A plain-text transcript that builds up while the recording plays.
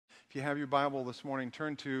If you have your Bible this morning,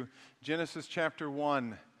 turn to Genesis chapter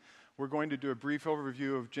 1. We're going to do a brief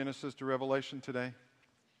overview of Genesis to Revelation today.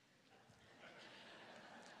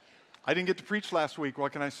 I didn't get to preach last week.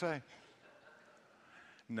 What can I say?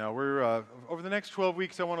 No, we're over the next 12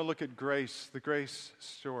 weeks, I want to look at grace, the grace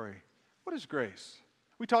story. What is grace?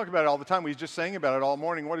 We talk about it all the time. We just sang about it all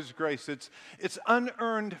morning. What is grace? It's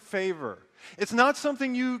unearned favor. It's not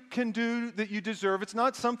something you can do that you deserve. It's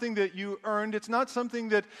not something that you earned. It's not something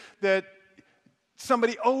that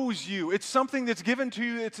somebody owes you. It's something that's given to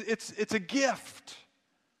you. It's a gift.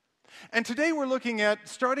 And today we're looking at,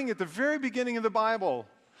 starting at the very beginning of the Bible,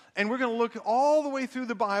 and we're going to look all the way through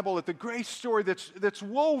the Bible at the grace story that's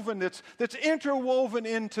woven, that's interwoven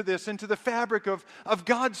into the fabric of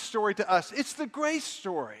God's story to us. It's the grace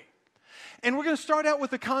story. And we're going to start out with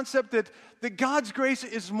the concept that God's grace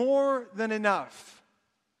is more than enough.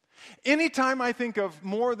 Anytime I think of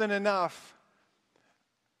more than enough,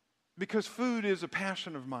 because food is a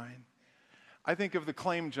passion of mine, I think of the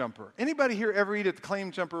Claim Jumper. Anybody here ever eat at the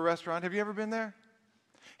Claim Jumper restaurant? Have you ever been there?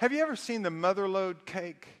 Have you ever seen the Motherlode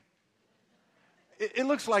cake? It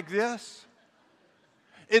looks like this.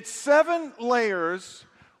 It's 7 layers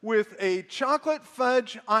with a chocolate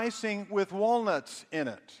fudge icing with walnuts in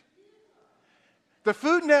it. The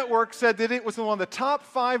Food Network said that it was one of the top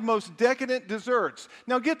 5 most decadent desserts.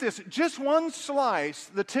 Now get this, just one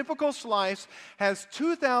slice, the typical slice, has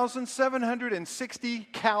 2,760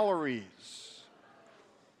 calories,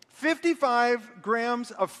 55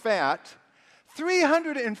 grams of fat,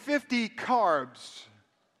 350 carbs.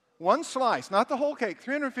 One slice, not the whole cake,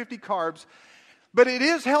 350 carbs, but it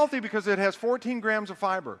is healthy because it has 14 grams of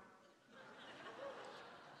fiber.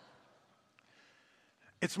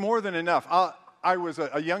 It's more than enough. I was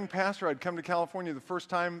a young pastor. I'd come to California the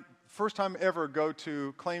first time ever go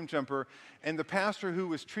to Claim Jumper, and the pastor who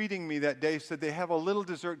was treating me that day said they have a little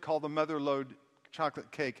dessert called the Motherlode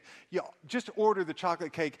chocolate cake. You just order the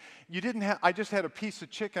chocolate cake. I just had a piece of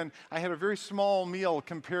chicken. I had a very small meal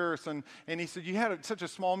comparison, and he said, you had such a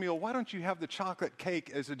small meal, why don't you have the chocolate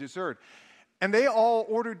cake as a dessert? And they all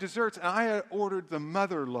ordered desserts, and I had ordered the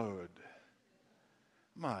Motherlode.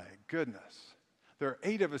 My goodness. There are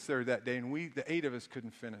 8 of us there that day, and the 8 of us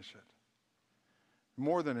couldn't finish it.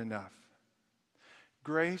 More than enough.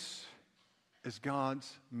 Grace is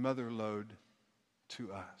God's Motherlode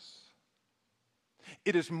to us.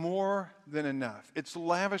 It is more than enough. It's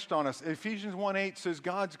lavished on us. Ephesians 1:8 says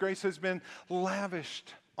God's grace has been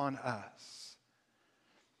lavished on us.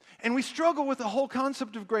 And we struggle with the whole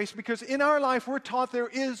concept of grace because in our life we're taught there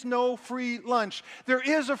is no free lunch. There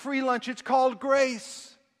is a free lunch. It's called grace.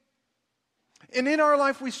 And in our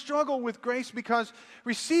life, we struggle with grace because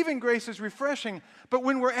receiving grace is refreshing. But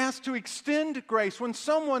when we're asked to extend grace, when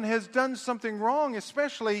someone has done something wrong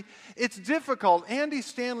especially, it's difficult. Andy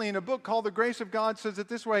Stanley, in a book called The Grace of God, says it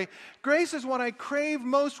this way: grace is what I crave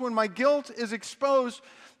most when my guilt is exposed,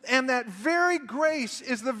 and that very grace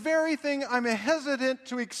is the very thing I'm hesitant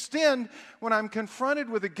to extend when I'm confronted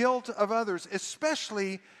with the guilt of others,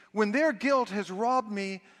 especially when their guilt has robbed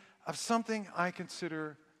me of something I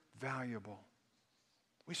consider valuable.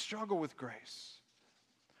 We struggle with grace.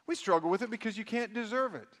 We struggle with it because you can't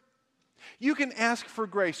deserve it. You can ask for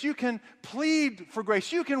grace. You can plead for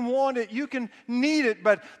grace. You can want it. You can need it.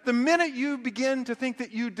 But the minute you begin to think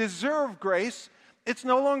that you deserve grace, it's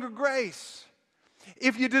no longer grace.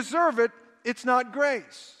 If you deserve it, it's not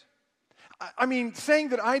grace. I mean, saying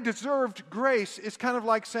that I deserved grace is kind of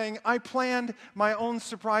like saying I planned my own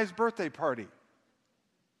surprise birthday party.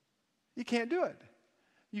 You can't do it.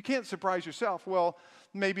 You can't surprise yourself. Well,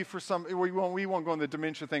 maybe for some, we won't go on the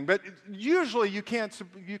dementia thing, but usually you can't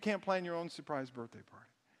plan your own surprise birthday party.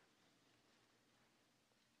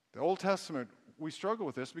 The Old Testament, we struggle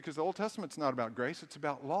with this because the Old Testament's not about grace, it's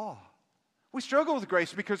about law. We struggle with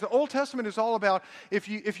grace because the Old Testament is all about if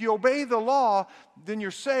you obey the law, then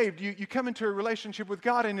you're saved. You come into a relationship with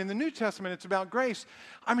God, and in the New Testament it's about grace.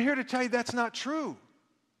 I'm here to tell you that's not true.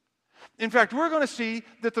 In fact, we're going to see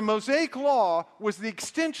that the Mosaic Law was the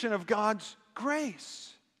extension of God's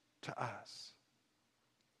grace to us.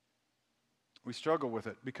 We struggle with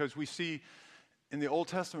it because we see in the Old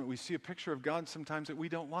Testament, we see a picture of God sometimes that we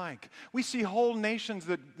don't like. We see whole nations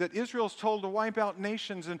that Israel's told to wipe out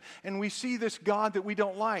nations, and we see this God that we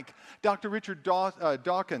don't like. Dr. Richard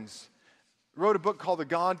Dawkins wrote a book called The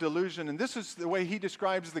God Delusion, and this is the way he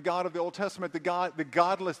describes the God of the Old Testament.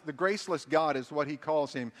 The graceless God is what he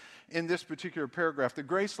calls him in this particular paragraph. The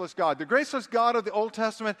graceless God. The graceless God of the Old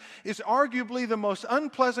Testament is arguably the most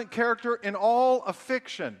unpleasant character in all of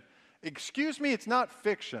fiction. Excuse me, it's not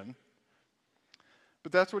fiction.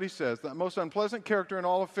 But that's what he says, the most unpleasant character in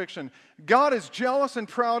all of fiction. God is jealous and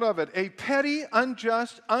proud of it, a petty,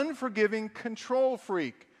 unjust, unforgiving control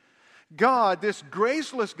freak. God, this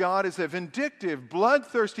graceless God, is a vindictive,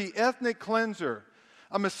 bloodthirsty ethnic cleanser,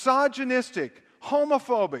 a misogynistic,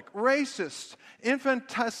 homophobic, racist,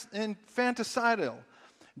 infanticidal,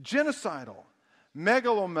 genocidal,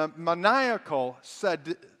 megalomaniacal,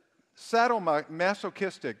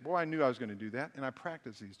 sadomasochistic, boy, I knew I was going to do that, and I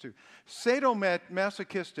practiced these too.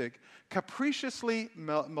 Sadomasochistic, capriciously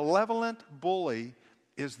malevolent bully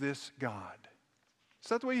is this God. Is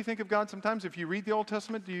that the way you think of God sometimes? If you read the Old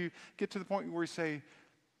Testament, do you get to the point where you say,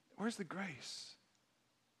 where's the grace?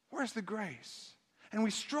 Where's the grace? And we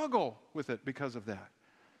struggle with it because of that.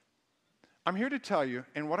 I'm here to tell you,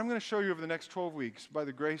 and what I'm going to show you over the next 12 weeks by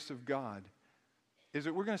the grace of God, is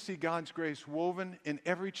that we're going to see God's grace woven in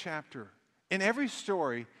every chapter, in every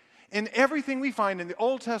story, in everything we find in the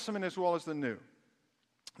Old Testament as well as the New.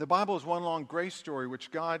 The Bible is one long grace story which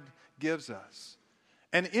God gives us,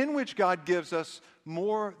 and in which God gives us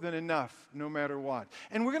more than enough, no matter what.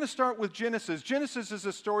 And we're going to start with Genesis. Genesis is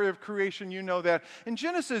a story of creation, you know that. In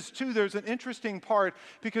Genesis 2, there's an interesting part,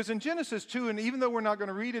 because in Genesis 2, and even though we're not going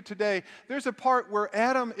to read it today, there's a part where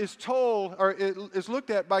Adam is told, or is looked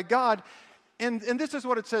at by God. And this is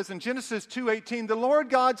what it says in Genesis 2:18. The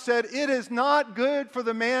Lord God said, "It is not good for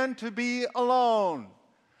the man to be alone."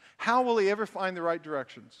 How will he ever find the right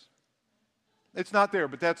directions? It's not there,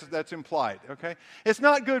 but that's implied, okay? It's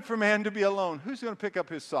not good for man to be alone. Who's going to pick up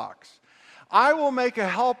his socks? I will make a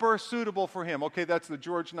helper suitable for him. Okay, that's the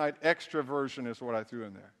George Knight extra version is what I threw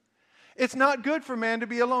in there. It's not good for man to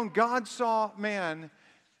be alone. God saw man,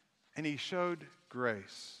 and he showed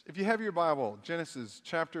grace. If you have your Bible, Genesis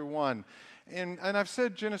chapter 1, and I've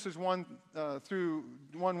said Genesis 1 through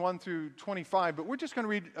 25, but we're just going to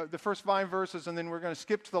read the first 5 verses, and then we're going to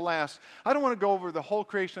skip to the last. I don't want to go over the whole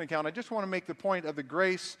creation account. I just want to make the point of the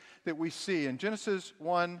grace that we see. In Genesis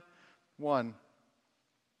 1:1,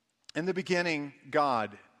 in the beginning,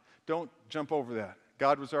 God. Don't jump over that.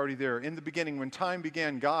 God was already there. In the beginning, when time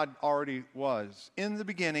began, God already was. In the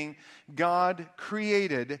beginning, God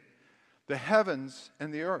created the heavens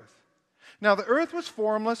and the earth. Now the earth was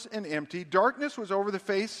formless and empty. Darkness was over the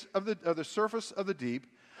face of the surface of the deep,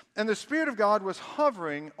 and the Spirit of God was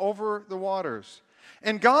hovering over the waters.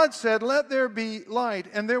 And God said, "Let there be light,"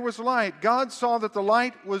 and there was light. God saw that the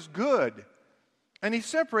light was good, and he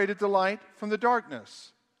separated the light from the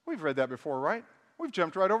darkness. We've read that before, right? We've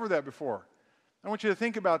jumped right over that before. I want you to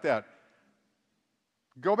think about that.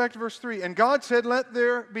 Go back to verse 3. And God said, "Let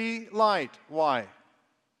there be light." Why?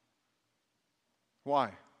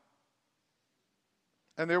 Why?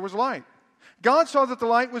 And there was light. God saw that the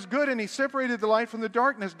light was good, and he separated the light from the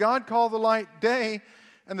darkness. God called the light day,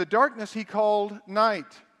 and the darkness he called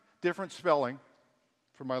night. Different spelling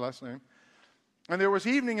for my last name. And there was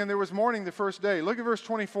evening and there was morning the first day. Look at verse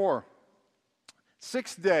 24.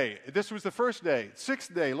 Sixth day. This was the first day.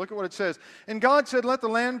 Sixth day. Look at what it says. And God said, "Let the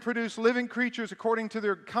land produce living creatures according to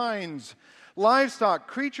their kinds, livestock,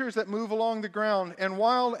 creatures that move along the ground, and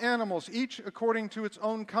wild animals, each according to its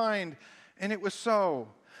own kind." And it was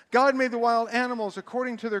so. God made the wild animals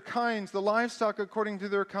according to their kinds, the livestock according to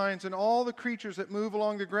their kinds, and all the creatures that move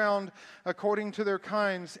along the ground according to their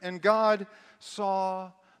kinds. And God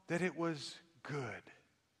saw that it was good.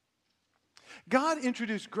 God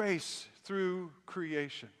introduced grace through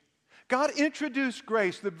creation. God introduced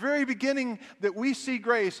grace. The very beginning that we see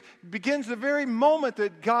grace begins the very moment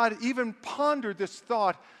that God even pondered this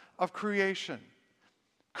thought of creation.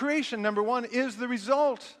 Creation, number one, is the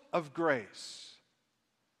result of grace.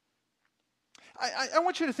 I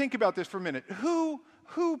want you to think about this for a minute.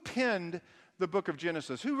 Who penned the book of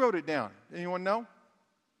Genesis? Who wrote it down? Anyone know?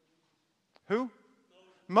 Who?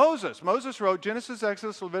 Moses. Moses wrote Genesis,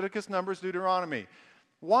 Exodus, Leviticus, Numbers, Deuteronomy.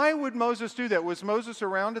 Why would Moses do that? Was Moses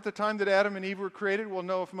around at the time that Adam and Eve were created? Well,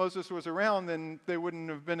 no, if Moses was around, then there wouldn't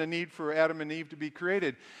have been a need for Adam and Eve to be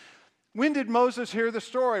created. When did Moses hear the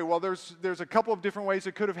story? Well, there's a couple of different ways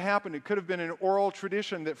it could have happened. It could have been an oral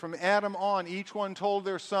tradition that from Adam on, each one told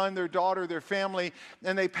their son, their daughter, their family,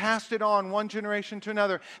 and they passed it on one generation to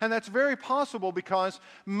another. And that's very possible because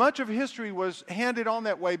much of history was handed on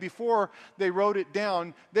that way before they wrote it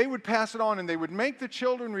down. They would pass it on, and they would make the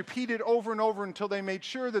children repeat it over and over until they made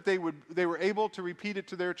sure that they were able to repeat it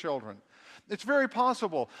to their children. It's very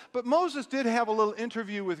possible. But Moses did have a little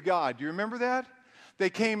interview with God. Do you remember that? They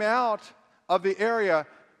came out of the area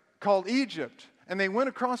called Egypt, and they went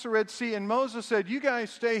across the Red Sea, and Moses said, "You guys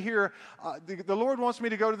stay here. The Lord wants me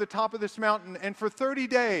to go to the top of this mountain." And for 30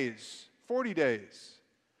 days, 40 days,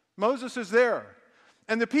 Moses is there.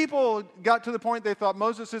 And the people got to the point they thought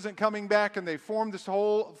Moses isn't coming back, and they formed this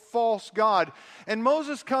whole false god. And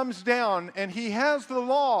Moses comes down, and he has the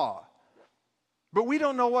law. But we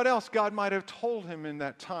don't know what else God might have told him in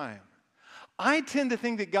that time. I tend to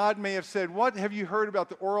think that God may have said, what have you heard about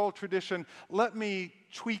the oral tradition? Let me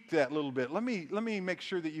tweak that a little bit. Let me make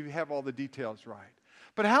sure that you have all the details right.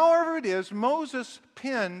 But however it is, Moses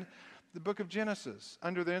penned the book of Genesis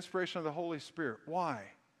under the inspiration of the Holy Spirit. Why?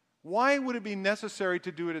 Why would it be necessary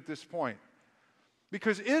to do it at this point?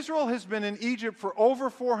 Because Israel has been in Egypt for over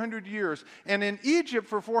 400 years. And in Egypt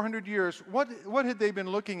for 400 years, what had they been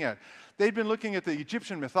looking at? They'd been looking at the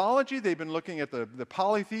Egyptian mythology. They'd been looking at the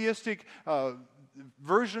polytheistic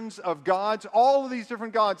versions of gods. All of these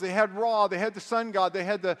different gods. They had Ra, they had the sun god, they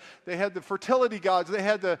had the fertility gods, they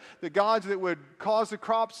had the gods that would cause the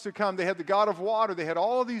crops to come. They had the god of water. They had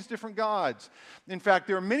all of these different gods. In fact,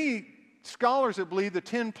 there are many scholars that believe the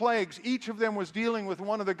 10 plagues, each of them was dealing with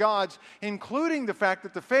one of the gods, including the fact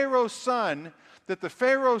that the Pharaoh's son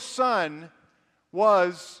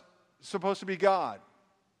was supposed to be God.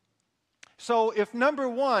 So if number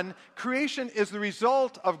one, creation is the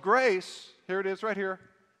result of grace, here it is right here.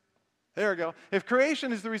 There we go. If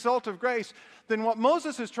creation is the result of grace, then what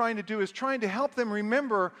Moses is trying to do is trying to help them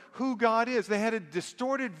remember who God is. They had a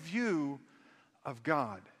distorted view of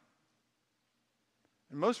God.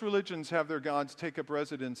 And most religions have their gods take up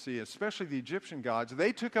residency, especially the Egyptian gods.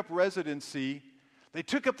 They took up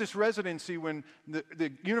this residency when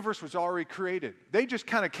the universe was already created. They just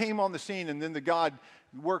kind of came on the scene, and then the God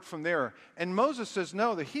worked from there. And Moses says,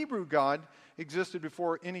 no, the Hebrew God existed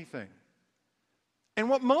before anything. And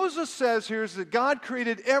what Moses says here is that God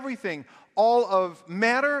created everything, all of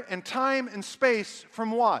matter and time and space,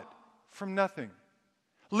 from what? From nothing.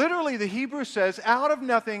 Literally, the Hebrew says, out of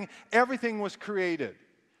nothing, everything was created.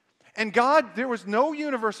 And God, there was no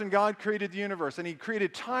universe, and God created the universe. And He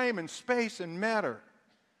created time and space and matter.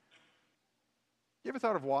 You ever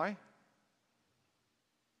thought of why?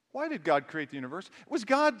 Why did God create the universe? Was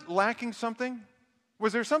God lacking something?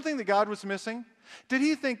 Was there something that God was missing? Did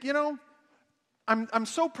He think, I'm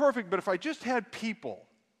so perfect, but if I just had people,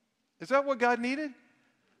 is that what God needed?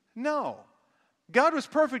 No. God was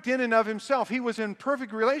perfect in and of Himself. He was in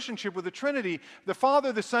perfect relationship with the Trinity, the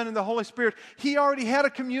Father, the Son, and the Holy Spirit. He already had a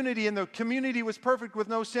community, and the community was perfect with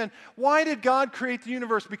no sin. Why did God create the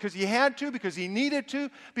universe? Because He had to? Because He needed to?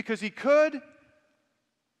 Because He could?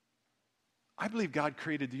 I believe God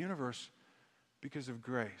created the universe because of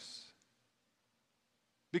grace.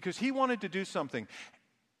 Because He wanted to do something.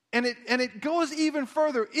 And it goes even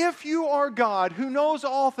further. If you are God who knows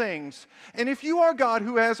all things, and if you are God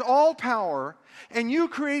who has all power, and you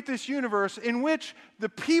create this universe in which the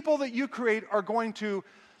people that you create are going to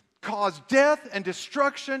cause death and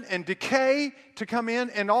destruction and decay to come in,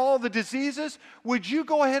 and all the diseases, would you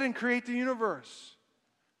go ahead and create the universe?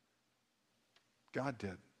 God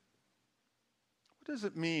did. What does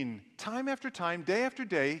it mean? Time after time, day after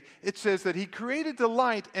day, it says that He created the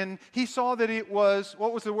light, and He saw that it was,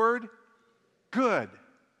 what was the word? Good.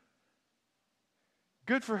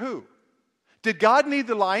 Good for who? Did God need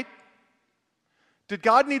the light? Did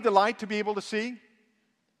God need the light to be able to see?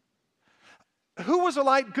 Who was the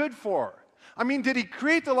light good for? I mean, did He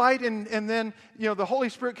create the light and then, the Holy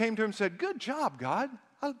Spirit came to Him and said, good job, God.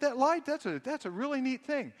 That light, that's a really neat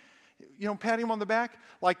thing. Pat Him on the back,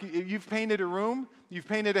 like you've painted a room, you've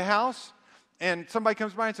painted a house, and somebody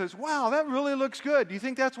comes by and says, wow, that really looks good. Do you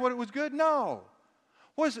think that's what it was good? No.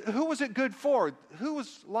 Who was it good for? Who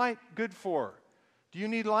was light good for? Do you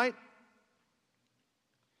need light?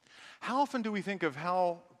 How often do we think of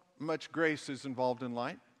how much grace is involved in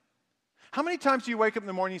light? How many times do you wake up in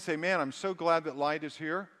the morning and say, man, I'm so glad that light is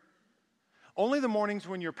here? Only the mornings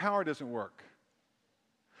when your power doesn't work.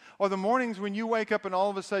 Or the mornings when you wake up and all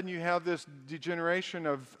of a sudden you have this degeneration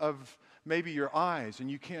of maybe your eyes and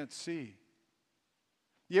you can't see.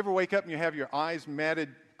 You ever wake up and you have your eyes matted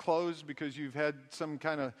closed because you've had some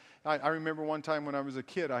kind of, I remember one time when I was a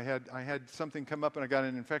kid, I had something come up and I got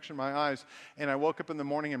an infection in my eyes, and I woke up in the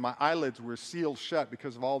morning and my eyelids were sealed shut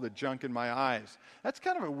because of all the junk in my eyes. That's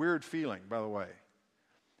kind of a weird feeling, by the way.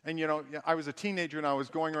 And I was a teenager and I was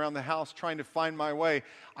going around the house trying to find my way.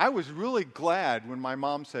 I was really glad when my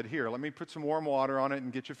mom said, here, let me put some warm water on it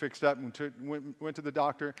and get you fixed up, and went to the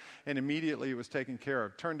doctor, and immediately it was taken care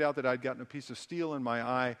of. Turned out that I'd gotten a piece of steel in my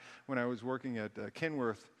eye when I was working at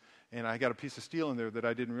Kenworth, and I got a piece of steel in there that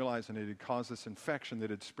I didn't realize, and it had caused this infection that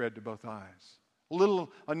had spread to both eyes. A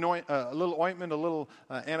little ointment, a little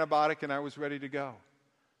antibiotic, and I was ready to go.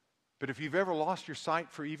 But if you've ever lost your sight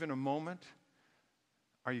for even a moment,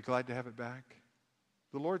 are you glad to have it back?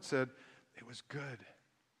 The Lord said, it was good.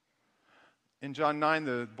 In John 9,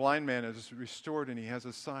 the blind man is restored and he has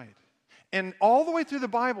his sight. And all the way through the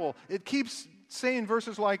Bible, it keeps saying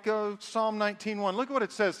verses like Psalm 19:1. Look at what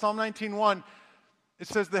it says. Psalm 19:1. It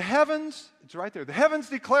says, the heavens, it's right there, the heavens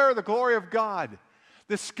declare the glory of God.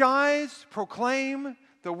 The skies proclaim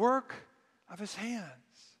the work of his hands.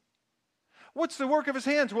 What's the work of his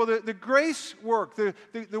hands? Well, the grace work,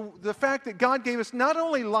 the fact that God gave us not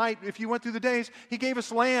only light, if you went through the days, he gave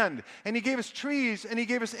us land, and he gave us trees, and he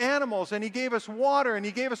gave us animals, and he gave us water, and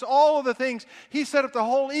he gave us all of the things. He set up the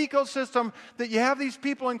whole ecosystem that you have these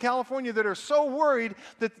people in California that are so worried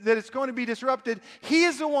that it's going to be disrupted. He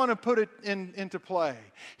is the one who put it into play.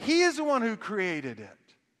 He is the one who created it.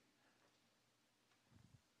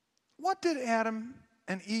 What did Adam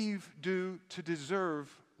and Eve do to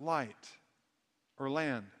deserve light? Or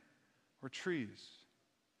land, or trees?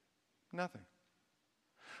 Nothing.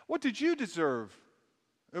 What did you deserve?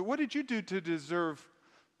 What did you do to deserve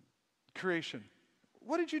creation?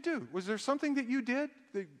 What did you do? Was there something that you did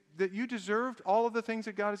that you deserved all of the things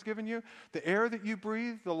that God has given you? The air that you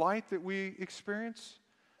breathe, the light that we experience?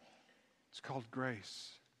 It's called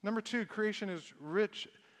grace. Number 2, creation is rich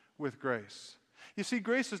with grace. You see,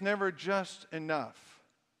 grace is never just enough.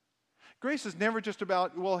 Grace is never just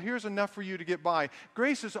about, well, here's enough for you to get by.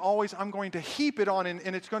 Grace is always, I'm going to heap it on,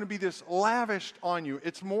 and it's going to be this lavished on you.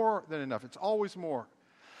 It's more than enough. It's always more.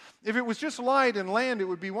 If it was just light and land, it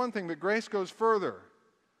would be one thing, but grace goes further.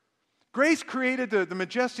 Grace created the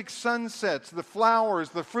majestic sunsets, the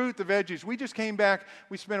flowers, the fruit, the veggies. We just came back.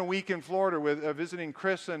 We spent a week in Florida with visiting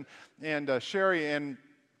Chris and Sherry, and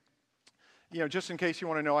just in case you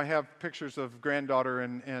want to know, I have pictures of granddaughter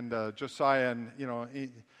and Josiah, and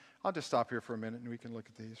I'll just stop here for a minute and we can look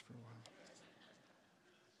at these for a while.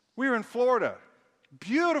 We were in Florida.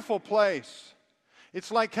 Beautiful place.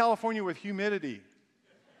 It's like California with humidity.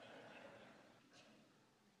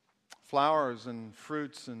 Flowers and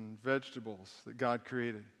fruits and vegetables that God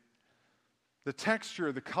created. The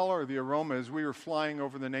texture, the color, the aroma, as we were flying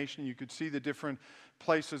over the nation, you could see the different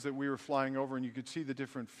places that we were flying over, and you could see the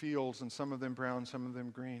different fields, and some of them brown, some of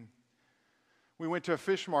them green. We went to a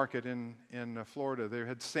fish market in Florida. They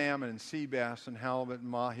had salmon and sea bass and halibut and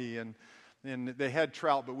mahi, and they had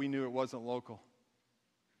trout, but we knew it wasn't local.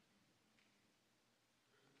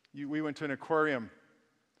 We went to an aquarium,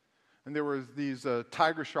 and there were these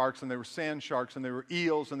tiger sharks, and there were sand sharks, and there were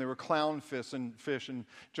eels, and there were clownfish and fish. And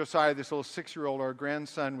Josiah, this little 6-year-old, our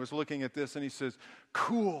grandson, was looking at this, and he says,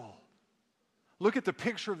 "Cool. Look at the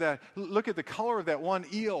picture of that. Look at the color of that one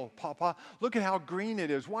eel, Papa. Look at how green it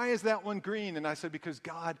is. Why is that one green?" And I said, because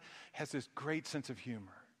God has this great sense of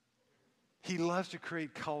humor. He loves to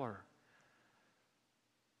create color.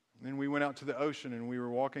 And then we went out to the ocean, and we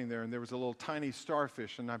were walking there, and there was a little tiny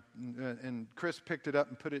starfish, and Chris picked it up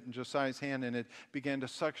and put it in Josiah's hand, and it began to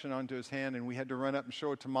suction onto his hand, and we had to run up and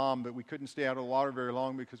show it to Mom, but we couldn't stay out of the water very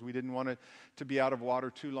long because we didn't want it to be out of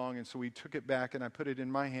water too long, and so we took it back, and I put it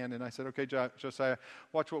in my hand, and I said, "Okay, Josiah,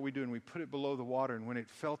 watch what we do," and we put it below the water, and when it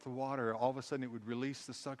felt the water, all of a sudden it would release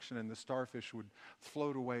the suction, and the starfish would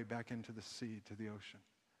float away back into the sea, to the ocean.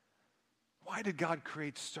 Why did God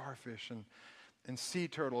create starfish and sea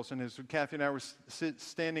turtles? And as Kathy and I were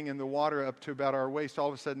standing in the water up to about our waist, all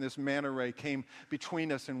of a sudden this manta ray came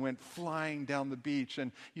between us and went flying down the beach,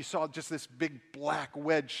 and you saw just this big black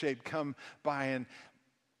wedge shape come by, and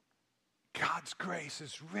God's grace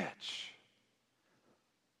is rich.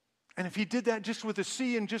 And if he did that just with a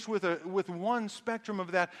sea and just with one spectrum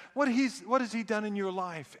of that, what has he done in your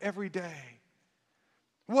life every day?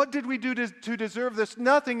 What did we do to deserve this?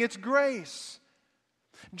 Nothing. It's grace.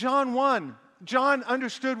 John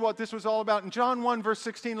understood what this was all about. In John 1, verse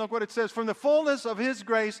 16, look what it says. From the fullness of his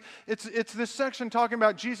grace, it's this section talking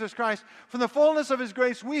about Jesus Christ. From the fullness of his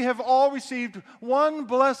grace, we have all received one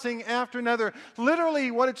blessing after another. Literally,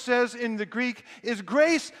 what it says in the Greek is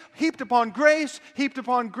grace heaped upon grace, heaped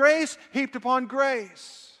upon grace, heaped upon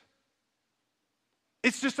grace.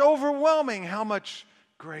 It's just overwhelming how much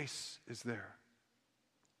grace is there.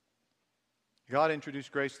 God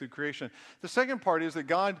introduced grace through creation. The second part is that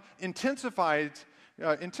God intensifies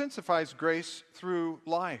grace through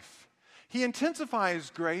life. He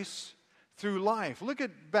intensifies grace through life. Look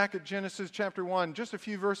back at Genesis chapter 1, just a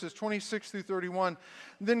few verses, 26 through 31.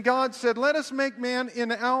 Then God said, "Let us make man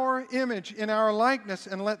in our image, in our likeness,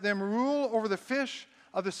 and let them rule over the fish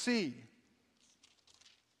of the sea,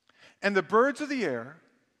 and the birds of the air,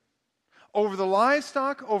 over the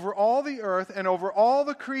livestock, over all the earth, and over all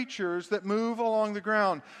the creatures that move along the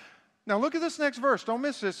ground." Now look at this next verse. Don't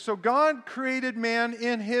miss this. So God created man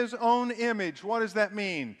in his own image. What does that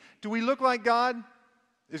mean? Do we look like God?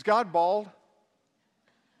 Is God bald?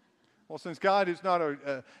 Well, since God is not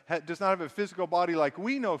does not have a physical body like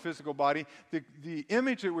we know physical body, the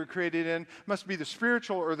image that we're created in must be the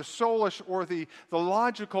spiritual or the soulish or the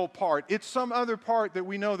logical part. It's some other part that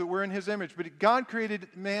we know that we're in His image. But God created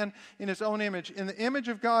man in His own image. In the image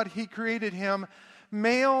of God, He created him.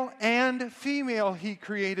 Male and female, He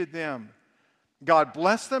created them. God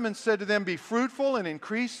blessed them and said to them, be fruitful and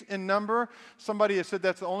increase in number. Somebody has said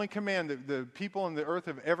that's the only command that the people on the earth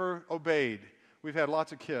have ever obeyed. We've had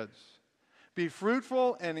lots of kids. Be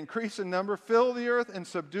fruitful and increase in number. Fill the earth and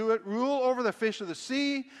subdue it. Rule over the fish of the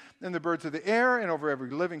sea and the birds of the air and over every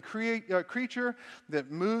living creature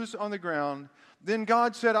that moves on the ground. Then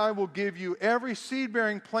God said, I will give you every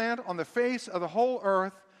seed-bearing plant on the face of the whole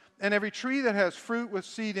earth, and every tree that has fruit with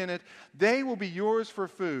seed in it. They will be yours for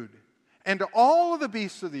food. And to all of the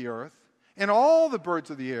beasts of the earth, and all the birds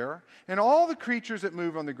of the air, and all the creatures that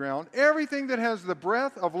move on the ground, everything that has the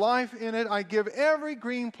breath of life in it, I give every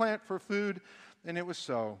green plant for food. And it was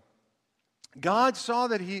so. God saw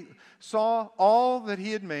all that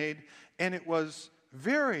He had made, and it was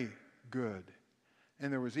very good.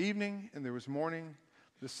 And there was evening, and there was morning,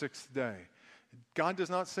 the sixth day. God does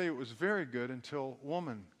not say it was very good until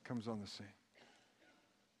woman comes on the scene.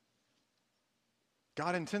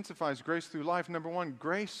 God intensifies grace through life. Number one,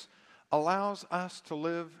 grace allows us to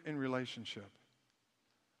live in relationship.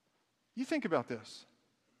 You think about this.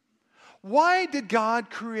 Why did God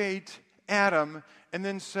create Adam and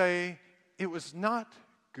then say it was not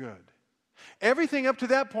good? Everything up to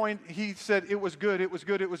that point, He said it was good, it was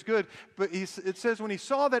good, it was good. But it says when He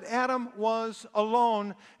saw that Adam was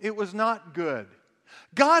alone, it was not good.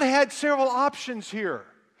 God had several options here.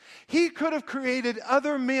 He could have created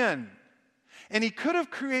other men. And He could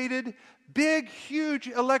have created big, huge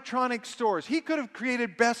electronic stores. He could have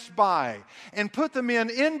created Best Buy and put them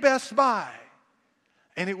in Best Buy.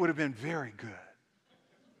 And it would have been very good.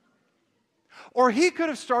 Or He could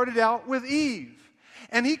have started out with Eve.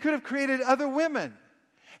 And He could have created other women.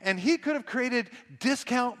 And He could have created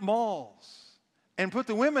discount malls and put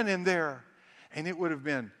the women in there. And it would have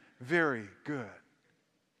been very good.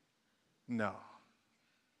 No.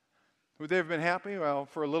 Would they have been happy? Well,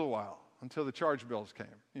 for a little while. Until the charge bills came.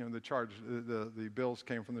 You know, the bills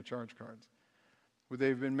came from the charge cards. Would they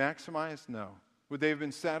have been maximized? No. Would they have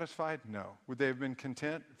been satisfied? No. Would they have been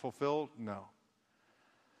content, fulfilled? No.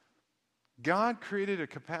 God created a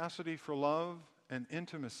capacity for love and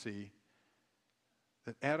intimacy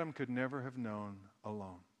that Adam could never have known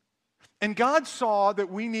alone. And God saw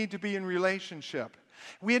that we need to be in relationship.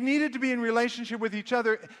 We had needed to be in relationship with each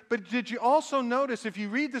other. But did you also notice, if you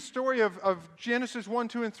read the story of Genesis 1,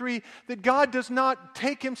 2, and 3, that God does not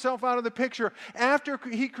take Himself out of the picture. After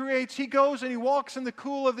He creates, He goes and He walks in the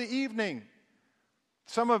cool of the evening.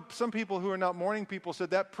 Some people who are not morning people said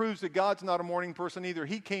that proves that God's not a morning person either.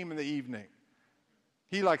 He came in the evening.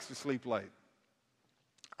 He likes to sleep late.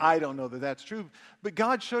 I don't know that that's true, but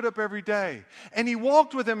God showed up every day. And He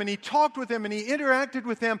walked with them, and He talked with them, and He interacted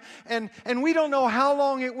with them. And we don't know how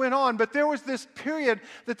long it went on, but there was this period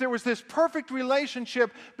that there was this perfect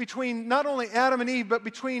relationship between not only Adam and Eve, but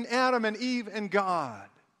between Adam and Eve and God.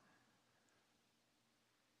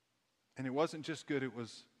 And it wasn't just good, it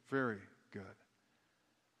was very good.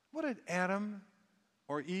 What did Adam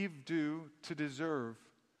or Eve do to deserve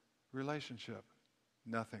relationship?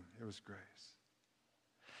 Nothing. It was grace.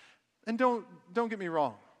 And don't get me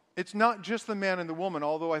wrong. It's not just the man and the woman,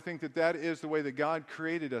 although I think that is the way that God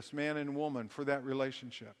created us, man and woman, for that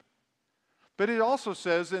relationship. But it also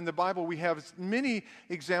says in the Bible we have many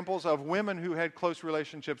examples of women who had close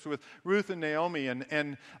relationships with Ruth and Naomi,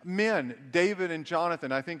 and men, David and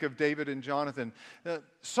Jonathan. I think of David and Jonathan.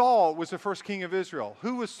 Saul was the first king of Israel.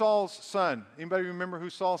 Who was Saul's son? Anybody remember who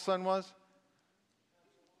Saul's son was?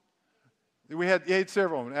 He had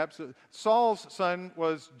several of them, absolutely. Saul's son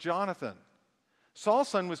was Jonathan. Saul's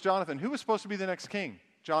son was Jonathan. Who was supposed to be the next king?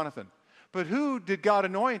 Jonathan. But who did God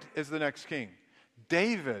anoint as the next king?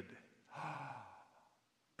 David.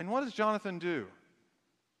 And what does Jonathan do?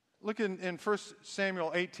 Look in 1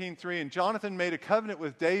 Samuel 18:3. And Jonathan made a covenant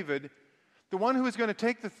with David, the one who was going to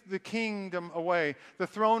take the kingdom away, the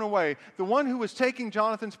throne away, the one who was taking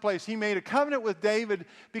Jonathan's place. He made a covenant with David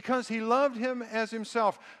because he loved him as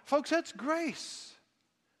himself. Folks, that's grace.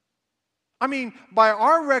 I mean, by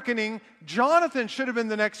our reckoning, Jonathan should have been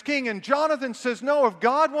the next king. And Jonathan says, no, if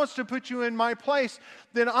God wants to put you in my place,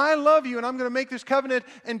 then I love you and I'm going to make this covenant.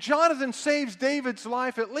 And Jonathan saves David's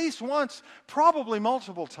life at least once, probably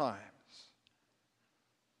multiple times.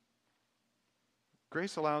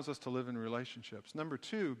 Grace allows us to live in relationships. Number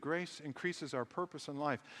two, grace increases our purpose in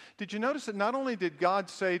life. Did you notice that not only did God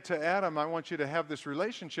say to Adam, I want you to have this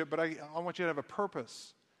relationship, but I want you to have a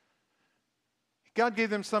purpose. God gave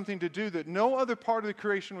them something to do that no other part of the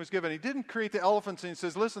creation was given. He didn't create the elephants and he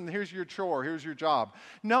says, listen, here's your chore, here's your job.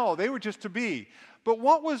 No, they were just to be. But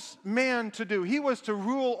what was man to do? He was to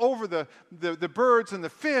rule over the birds and the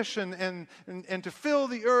fish and to fill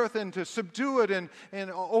the earth and to subdue it and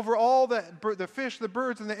over all the fish, the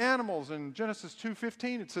birds, and the animals. In Genesis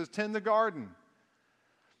 2:15 it says, tend the garden.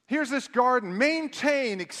 Here's this garden.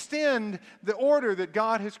 Maintain, extend the order that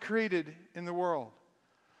God has created in the world.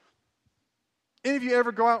 Any of you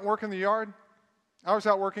ever go out and work in the yard? I was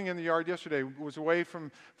out working in the yard yesterday. Was away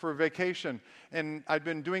for a vacation, and I'd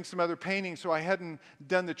been doing some other painting, so I hadn't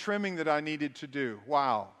done the trimming that I needed to do.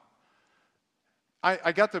 Wow.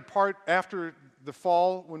 I got the part after the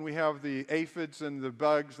fall when we have the aphids and the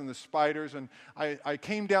bugs and the spiders, and I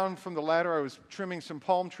came down from the ladder. I was trimming some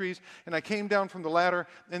palm trees, and I came down from the ladder,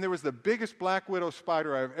 and there was the biggest black widow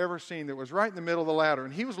spider I've ever seen that was right in the middle of the ladder,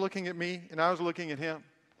 and he was looking at me, and I was looking at him.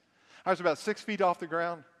 I was about 6 feet off the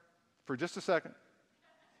ground for just a second.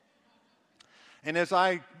 And as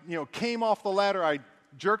I, came off the ladder, I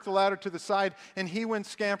jerked the ladder to the side, and he went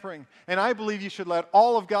scampering. And I believe you should let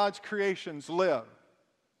all of God's creations live,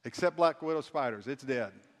 except black widow spiders. It's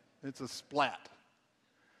dead. It's a splat.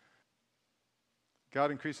 God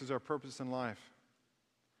increases our purpose in life.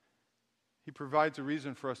 He provides a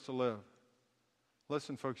reason for us to live.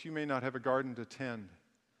 Listen, folks, you may not have a garden to tend,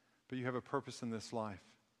 but you have a purpose in this life.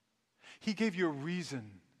 He gave you a reason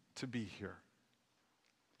to be here.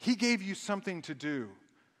 He gave you something to do.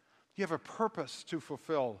 You have a purpose to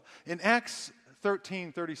fulfill. In Acts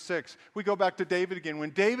 13:36, we go back to David again. When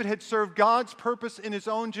David had served God's purpose in his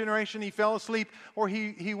own generation, he fell asleep, or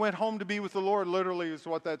he went home to be with the Lord, literally is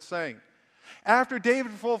what that's saying. After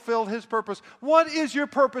David fulfilled his purpose, what is your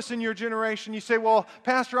purpose in your generation? You say, well,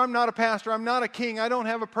 Pastor, I'm not a pastor. I'm not a king. I don't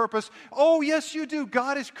have a purpose. Oh, yes, you do.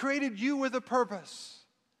 God has created you with a purpose.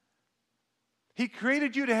 He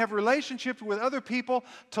created you to have relationships with other people,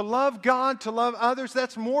 to love God, to love others.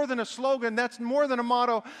 That's more than a slogan. That's more than a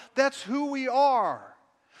motto. That's who we are.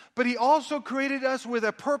 But He also created us with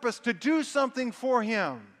a purpose to do something for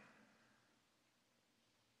Him.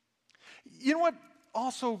 You know what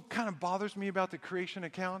also kind of bothers me about the creation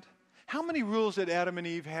account? How many rules did Adam and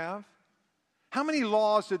Eve have? How many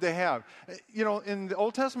laws did they have? In the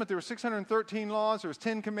Old Testament, there were 613 laws. There was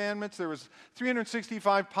 10 commandments. There was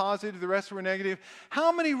 365 positive. The rest were negative.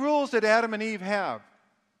 How many rules did Adam and Eve have?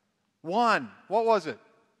 One. What was it?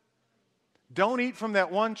 Don't eat from that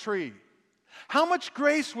one tree. How much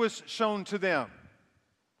grace was shown to them?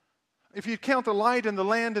 If you count the light and the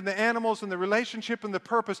land and the animals and the relationship and the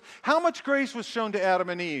purpose, how much grace was shown to Adam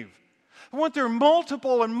and Eve? Weren't there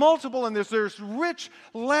multiple, and there's rich,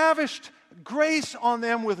 lavished grace on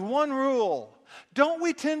them with one rule? Don't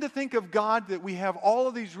we tend to think of God that we have all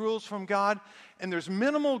of these rules from God, and there's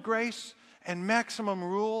minimal grace and maximum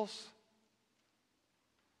rules?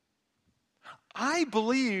 I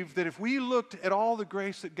believe that if we looked at all the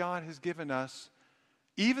grace that God has given us,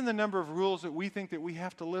 even the number of rules that we think that we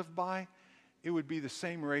have to live by, it would be the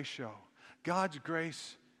same ratio. God's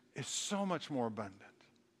grace is so much more abundant.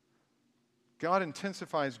 God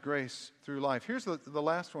intensifies grace through life. Here's the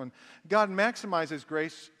last one. God maximizes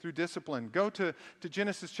grace through discipline. Go to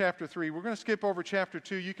Genesis chapter 3. We're going to skip over chapter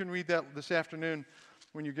 2. You can read that this afternoon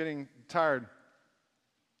when you're getting tired.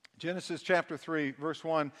 Genesis chapter 3, verse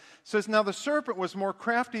 1 says, now the serpent was more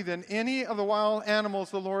crafty than any of the wild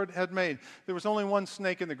animals the Lord had made. There was only one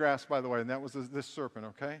snake in the grass, by the way, and that was this serpent,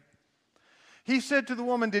 okay? He said to the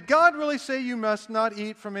woman, did God really say you must not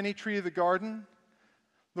eat from any tree of the garden?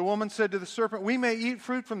 The woman said to the serpent, we may eat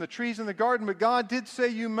fruit from the trees in the garden, but God did say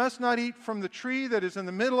you must not eat from the tree that is in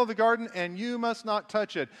the middle of the garden, and you must not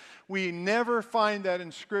touch it. We never find that in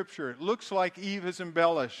Scripture. It looks like Eve has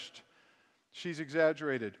embellished. She's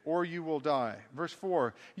exaggerated. Or you will die. Verse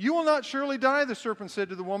 4, you will not surely die, the serpent said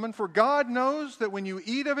to the woman, for God knows that when you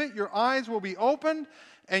eat of it, your eyes will be opened,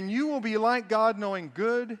 and you will be like God, knowing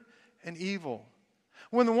good and evil.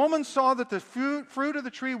 When the woman saw that the fruit of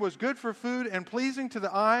the tree was good for food and pleasing to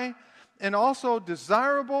the eye, and also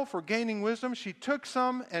desirable for gaining wisdom, she took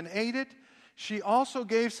some and ate it. She also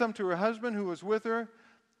gave some to her husband who was with her,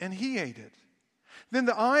 and he ate it. Then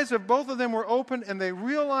the eyes of both of them were opened, and they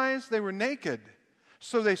realized they were naked.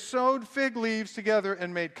 So they sewed fig leaves together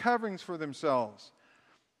and made coverings for themselves.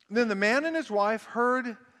 Then the man and his wife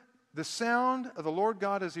heard the sound of the Lord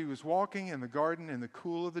God as He was walking in the garden in the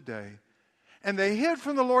cool of the day. And they hid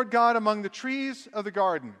from the Lord God among the trees of the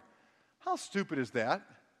garden. How stupid is that?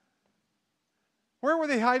 Where were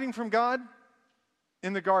they hiding from God?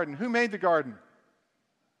 In the garden. Who made the garden?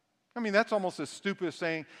 I mean, that's almost as stupid as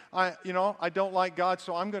saying, I don't like God,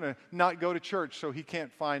 so I'm going to not go to church so He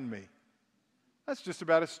can't find me. That's just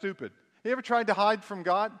about as stupid. You ever tried to hide from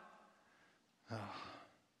God?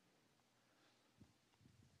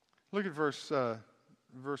 Look at verse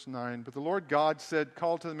 9. But the Lord God said,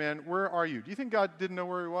 called to the man, where are you? Do you think God didn't know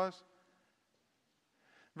where he was?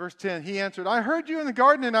 Verse 10, he answered, I heard you in the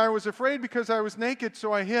garden, and I was afraid because I was naked,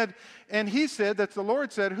 so I hid. And he said, that's the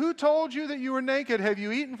Lord said, who told you that you were naked? Have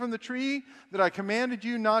you eaten from the tree that I commanded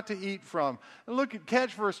you not to eat from? And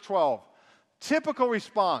catch verse 12. Typical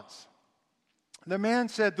response. The man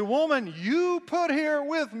said, the woman you put here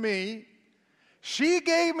with me, she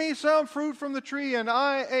gave me some fruit from the tree, and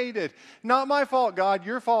I ate it. Not my fault, God,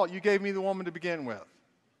 your fault. You gave me the woman to begin with.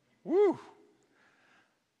 Woo!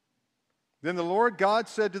 Then the Lord God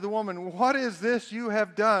said to the woman, what is this you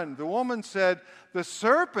have done? The woman said, the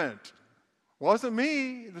serpent, wasn't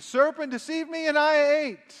me. The serpent deceived me and I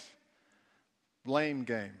ate. Blame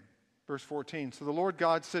game. Verse 14, so the Lord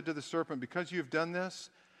God said to the serpent, because you have done this,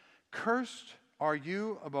 cursed are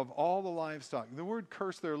you above all the livestock. The word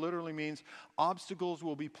curse there literally means obstacles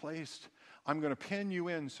will be placed. I'm going to pin you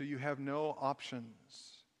in so you have no options.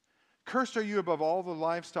 Cursed are you above all the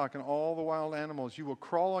livestock and all the wild animals. You will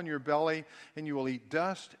crawl on your belly, and you will eat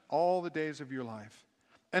dust all the days of your life.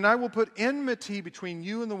 And I will put enmity between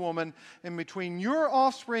you and the woman, and between your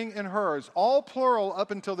offspring and hers, all plural up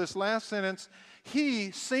until this last sentence. He,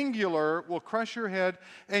 singular, will crush your head,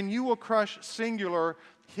 and you will crush, singular,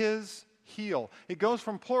 his heel. It goes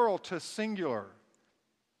from plural to singular.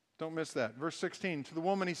 Don't miss that. Verse 16, to the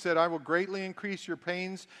woman he said, I will greatly increase your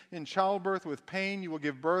pains in childbirth. With pain you will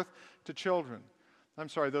give birth to children. I'm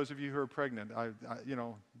sorry, those of you who are pregnant,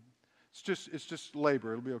 it's just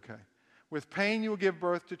labor. It'll be okay. With pain you will give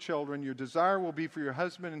birth to children. Your desire will be for your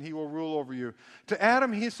husband, and he will rule over you. To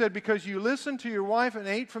Adam he said, because you listened to your wife and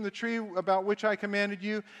ate from the tree about which I commanded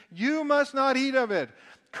you, you must not eat of it.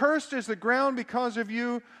 Cursed is the ground because of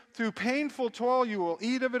you. Through painful toil you will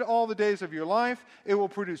eat of it all the days of your life. It will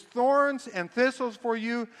produce thorns and thistles for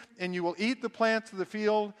you, and you will eat the plants of the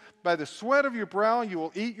field. By the sweat of your brow you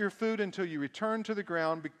will eat your food until you return to the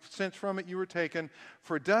ground, since from it you were taken.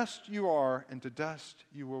 For dust you are, and to dust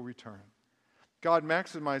you will return. God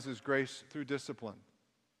maximizes grace through discipline.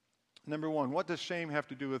 Number one, what does shame have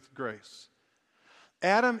to do with grace?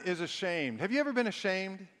 Adam is ashamed. Have you ever been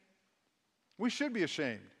ashamed? We should be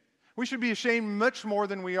ashamed. We should be ashamed much more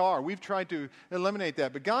than we are. We've tried to eliminate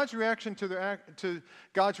that. But God's reaction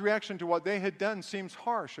to what they had done seems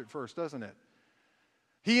harsh at first, doesn't it?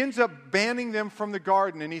 He ends up banning them from the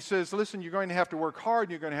garden, and he says, listen, you're going to have to work hard.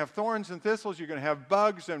 You're going to have thorns and thistles. You're going to have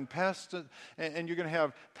bugs and pests, and you're going to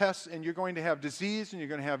have pests, and you're going to have disease, and you're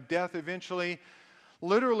going to have death eventually.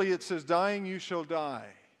 Literally, it says, dying you shall die.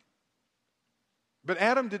 But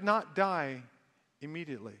Adam did not die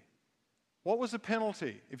immediately. What was the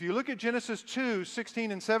penalty? If you look at Genesis 2,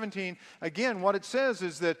 16 and 17, again, what it says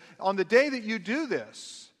is that on the day that you do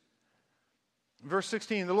this, verse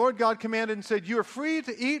 16, the Lord God commanded and said, you are free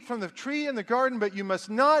to eat from the tree in the garden, but you must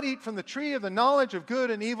not eat from the tree of the knowledge of good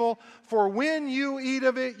and evil, for when you eat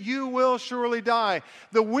of it, you will surely die.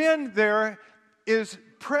 The when there is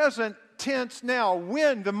present tense now.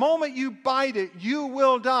 When, the moment you bite it, you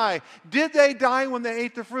will die. Did they die when they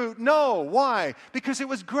ate the fruit? No. Why? Because it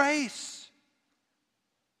was grace.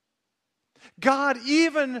 God,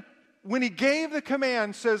 even when he gave the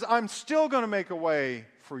command, says, I'm still going to make a way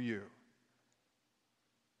for you.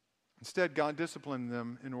 Instead, God disciplined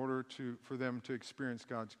them in order for them to experience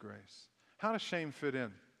God's grace. How does shame fit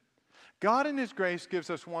in? God in his grace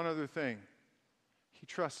gives us one other thing. He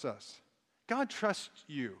trusts us. God trusts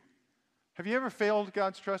you. Have you ever failed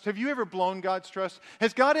God's trust? Have you ever blown God's trust?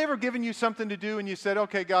 Has God ever given you something to do and you said,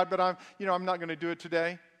 okay, God, but I'm not going to do it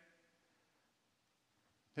today?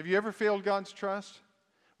 Have you ever failed God's trust?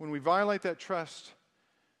 When we violate that trust,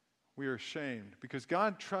 we are ashamed because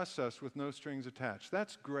God trusts us with no strings attached.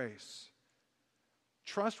 That's grace.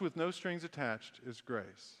 Trust with no strings attached is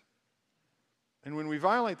grace. And when we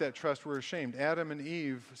violate that trust, we're ashamed. Adam and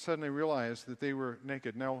Eve suddenly realized that they were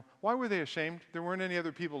naked. Now, why were they ashamed? There weren't any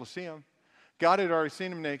other people to see them. God had already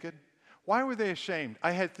seen them naked. Why were they ashamed?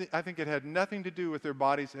 I think it had nothing to do with their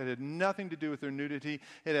bodies. It had nothing to do with their nudity.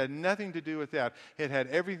 It had nothing to do with that. It had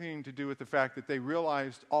everything to do with the fact that they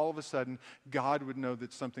realized all of a sudden God would know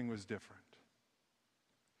that something was different.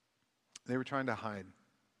 They were trying to hide.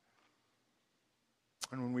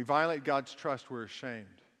 And when we violate God's trust, we're ashamed.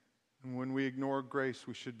 And when we ignore grace,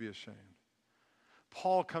 we should be ashamed.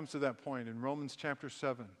 Paul comes to that point in Romans chapter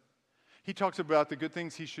 7. He talks about the good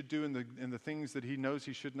things he should do and the things that he knows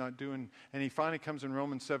he should not do. And he finally comes in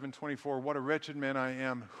Romans 7:24, what a wretched man I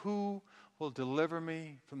am. Who will deliver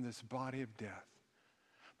me from this body of death?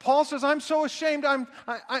 Paul says, I'm so ashamed. I'm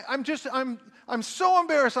so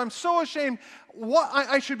embarrassed. I'm so ashamed.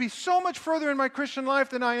 I should be so much further in my Christian life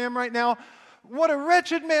than I am right now. What a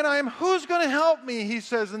wretched man I am. Who's going to help me? He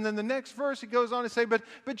says. And then the next verse he goes on to say, but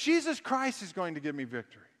Jesus Christ is going to give me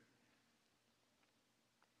victory.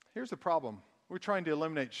 Here's the problem. We're trying to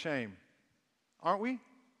eliminate shame, aren't we?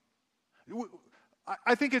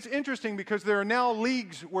 I think it's interesting because there are now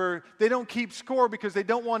leagues where they don't keep score because they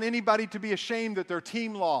don't want anybody to be ashamed that their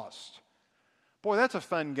team lost. Boy, that's a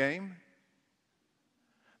fun game.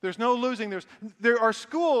 There's no losing. There are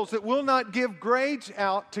schools that will not give grades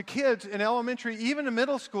out to kids in elementary, even in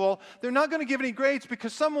middle school. They're not going to give any grades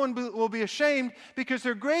because someone will be ashamed because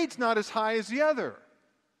their grade's not as high as the other.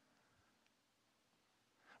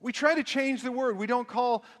 We try to change the word. We don't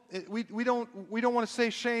want to say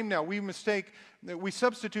shame now. We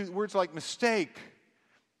substitute words like mistake.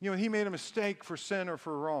 He made a mistake for sin or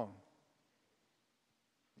for wrong.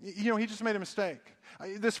 He just made a mistake.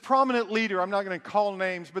 This prominent leader, I'm not going to call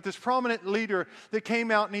names, but this prominent leader that came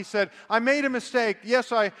out and he said, I made a mistake.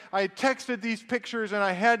 Yes, I texted these pictures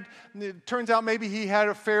and it turns out maybe he had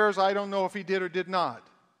affairs. I don't know if he did or did not.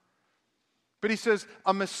 But he says,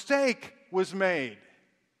 a mistake was made.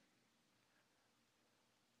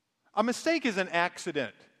 A mistake is an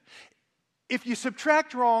accident. If you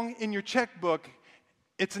subtract wrong in your checkbook,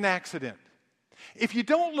 it's an accident. If you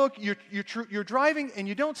don't look, you're driving and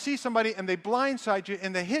you don't see somebody and they blindside you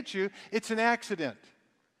and they hit you, it's an accident.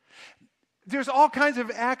 There's all kinds of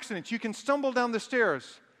accidents. You can stumble down the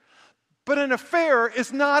stairs. But an affair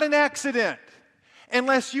is not an accident.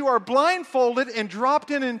 Unless you are blindfolded and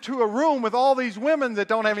dropped into a room with all these women that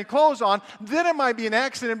don't have any clothes on, then it might be an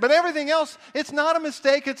accident. But everything else, it's not a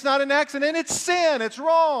mistake, it's not an accident, it's sin, it's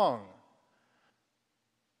wrong.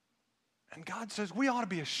 And God says we ought to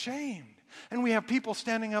be ashamed. And we have people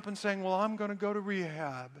standing up and saying, well, I'm going to go to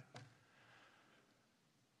rehab.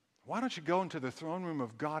 Why don't you go into the throne room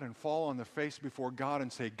of God and fall on the face before God and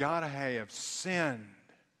say, God, I have sinned.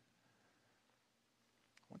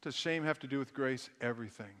 What does shame have to do with grace?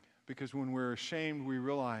 Everything. Because when we're ashamed, we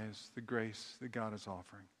realize the grace that God is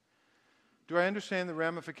offering. Do I understand the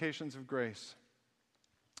ramifications of grace?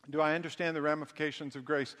 Do I understand the ramifications of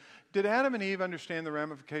grace? Did Adam and Eve understand the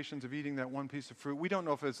ramifications of eating that one piece of fruit? We don't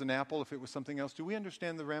know if it's an apple, if it was something else. Do we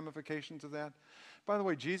understand the ramifications of that? By the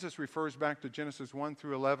way, Jesus refers back to Genesis 1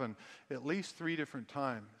 through 11 at least 3 different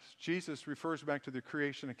times. Jesus refers back to the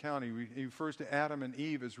creation account. He refers to Adam and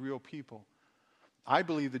Eve as real people. I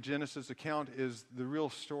believe the Genesis account is the real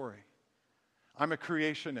story. I'm a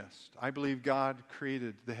creationist. I believe God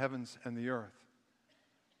created the heavens and the earth.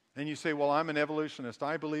 And you say, well, I'm an evolutionist.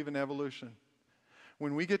 I believe in evolution.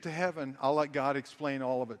 When we get to heaven, I'll let God explain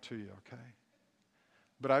all of it to you, okay?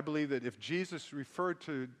 But I believe that if Jesus referred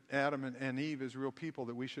to Adam and Eve as real people,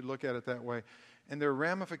 that we should look at it that way. And there are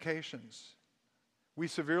ramifications. We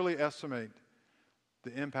severely estimate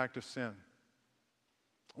the impact of sin.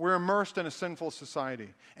 We're immersed in a sinful society,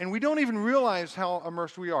 and we don't even realize how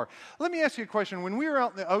immersed we are. Let me ask you a question. When we were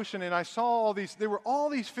out in the ocean and I saw there were all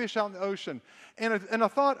these fish out in the ocean, and a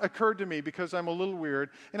thought occurred to me because I'm a little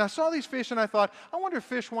weird, and I saw these fish and I thought, I wonder if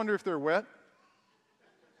fish wonder if they're wet.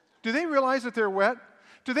 Do they realize that they're wet?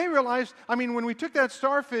 Do they realize, when we took that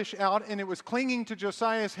starfish out and it was clinging to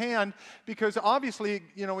Josiah's hand because obviously,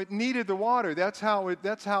 it needed the water. That's how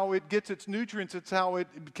it gets its nutrients. It's how it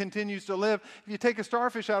continues to live. If you take a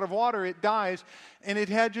starfish out of water, it dies. And it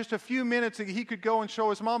had just a few minutes that he could go and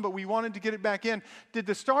show his mom, but we wanted to get it back in. Did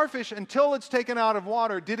the starfish, until it's taken out of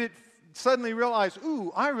water, did it suddenly realize,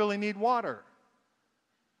 ooh, I really need water?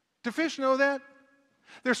 Do fish know that?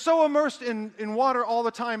 They're so immersed in water all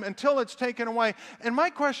the time until it's taken away. And my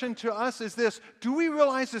question to us is this: do we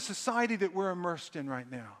realize the society that we're immersed in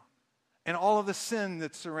right now and all of the sin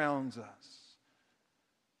that surrounds us?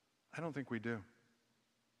 I don't think we do.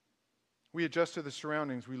 We adjust to the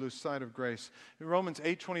surroundings, we lose sight of grace. Romans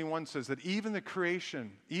 8:21 says that even the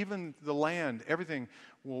creation, even the land, everything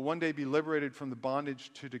will one day be liberated from the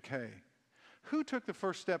bondage to decay. Who took the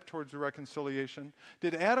first step towards the reconciliation?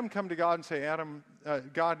 Did Adam come to God and say,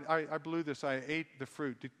 God, I blew this, I ate the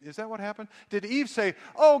fruit? Is that what happened? Did Eve say,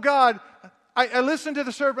 oh God, I listened to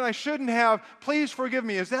the serpent, I shouldn't have, please forgive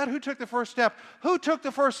me? Is that who took the first step? Who took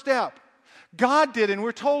the first step? God did, and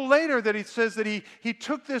we're told later that he says that he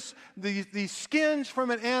took these skins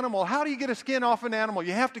from an animal. How do you get a skin off an animal?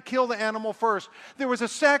 You have to kill the animal first. There was a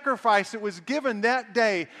sacrifice that was given that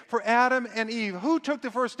day for Adam and Eve. Who took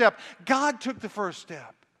the first step? God took the first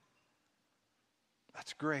step.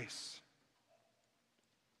 That's grace.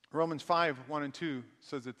 Romans 5:1-2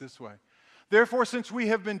 says it this way. Therefore, since we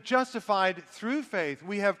have been justified through faith,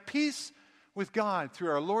 we have peace with God through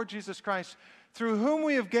our Lord Jesus Christ, through whom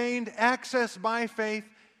we have gained access by faith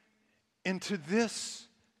into this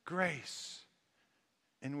grace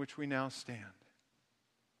in which we now stand.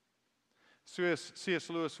 C.S.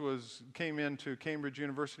 Lewis came into Cambridge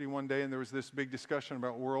University one day, and there was this big discussion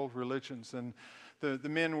about world religions. And the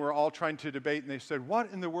men were all trying to debate, and they said,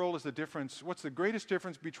 what in the world is the difference? What's the greatest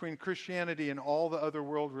difference between Christianity and all the other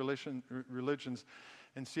world religions?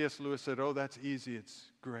 And C.S. Lewis said, oh, that's easy.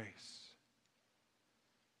 It's grace.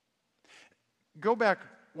 Go back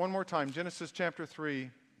one more time. Genesis chapter 3,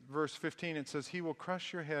 verse 15. It says, he will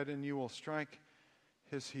crush your head and you will strike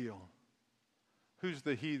his heel. Who's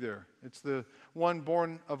the he there? It's the one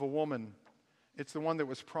born of a woman. It's the one that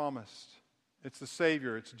was promised. It's the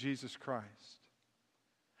Savior. It's Jesus Christ.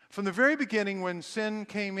 From the very beginning when sin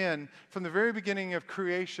came in, from the very beginning of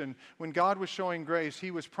creation, when God was showing grace,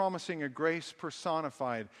 he was promising a grace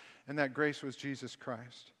personified, and that grace was Jesus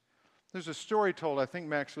Christ. There's a story told, I think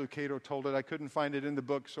Max Lucado told it. I couldn't find it in the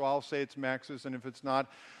book, so I'll say it's Max's, and if it's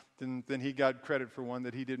not, then he got credit for one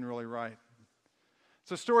that he didn't really write.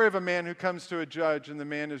 It's a story of a man who comes to a judge, and the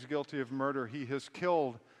man is guilty of murder. He has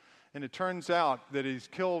killed, and it turns out that he's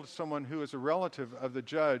killed someone who is a relative of the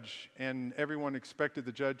judge, and everyone expected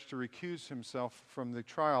the judge to recuse himself from the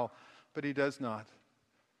trial, but he does not.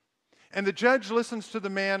 And the judge listens to the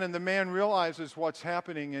man, and the man realizes what's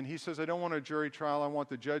happening, and he says, I don't want a jury trial. I want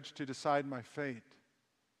the judge to decide my fate.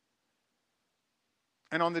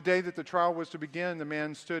 And on the day that the trial was to begin, the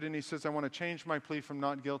man stood and he says, I want to change my plea from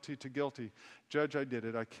not guilty to guilty. Judge, I did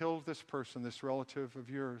it. I killed this person, this relative of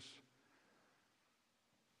yours.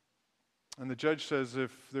 And the judge says,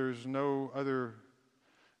 if there's no other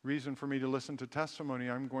reason for me to listen to testimony,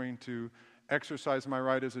 I'm going to exercise my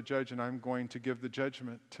right as a judge, and I'm going to give the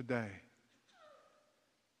judgment today.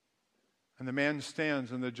 And the man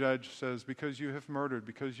stands, and the judge says, because you have murdered,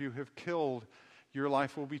 because you have killed, your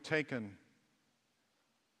life will be taken,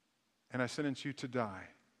 and I sentence you to die.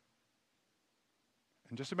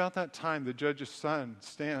 And just about that time, the judge's son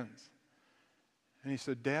stands, and he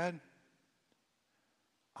said, Dad,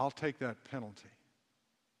 I'll take that penalty.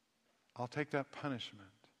 I'll take that punishment.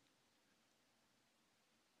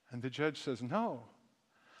 And the judge says, no,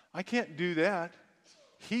 I can't do that.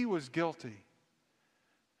 He was guilty.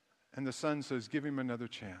 And the son says, give him another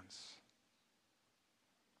chance.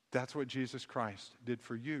 That's what Jesus Christ did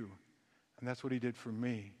for you, and that's what he did for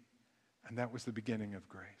me. And that was the beginning of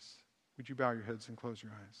grace. Would you bow your heads and close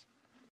your eyes?